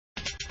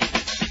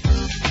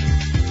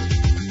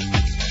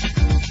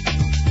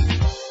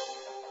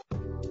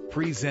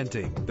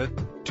Presenting the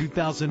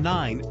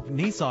 2009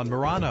 Nissan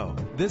Murano.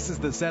 This is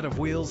the set of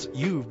wheels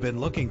you've been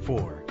looking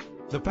for.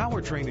 The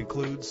powertrain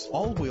includes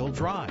all-wheel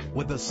drive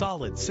with a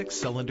solid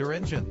 6-cylinder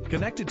engine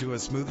connected to a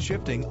smooth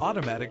shifting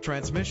automatic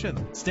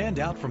transmission. Stand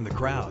out from the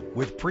crowd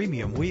with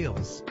premium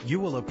wheels.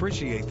 You will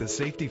appreciate the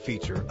safety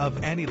feature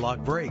of anti-lock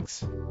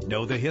brakes.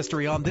 Know the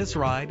history on this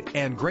ride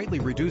and greatly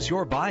reduce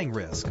your buying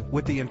risk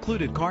with the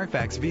included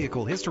Carfax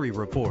Vehicle History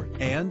Report.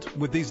 And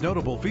with these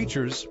notable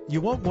features,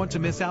 you won't want to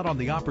miss out on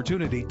the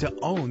opportunity to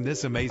own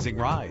this amazing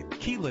ride.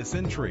 Keyless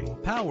entry,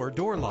 power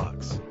door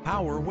locks,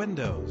 power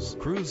windows,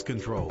 cruise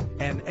control,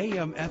 and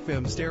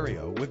AM/FM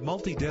stereo with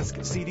multi-disc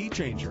CD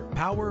changer,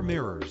 power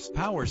mirrors,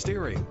 power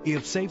steering.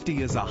 If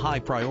safety is a high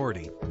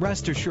priority,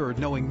 rest assured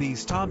knowing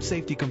these top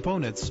safety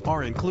components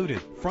are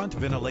included: front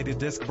ventilated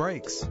disc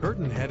brakes,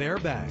 curtain head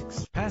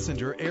airbags,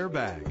 passenger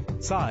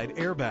airbag, side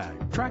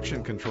airbag,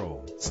 traction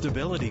control,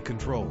 stability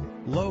control,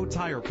 low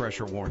tire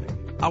pressure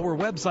warning. Our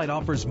website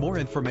offers more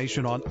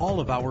information on all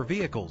of our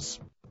vehicles.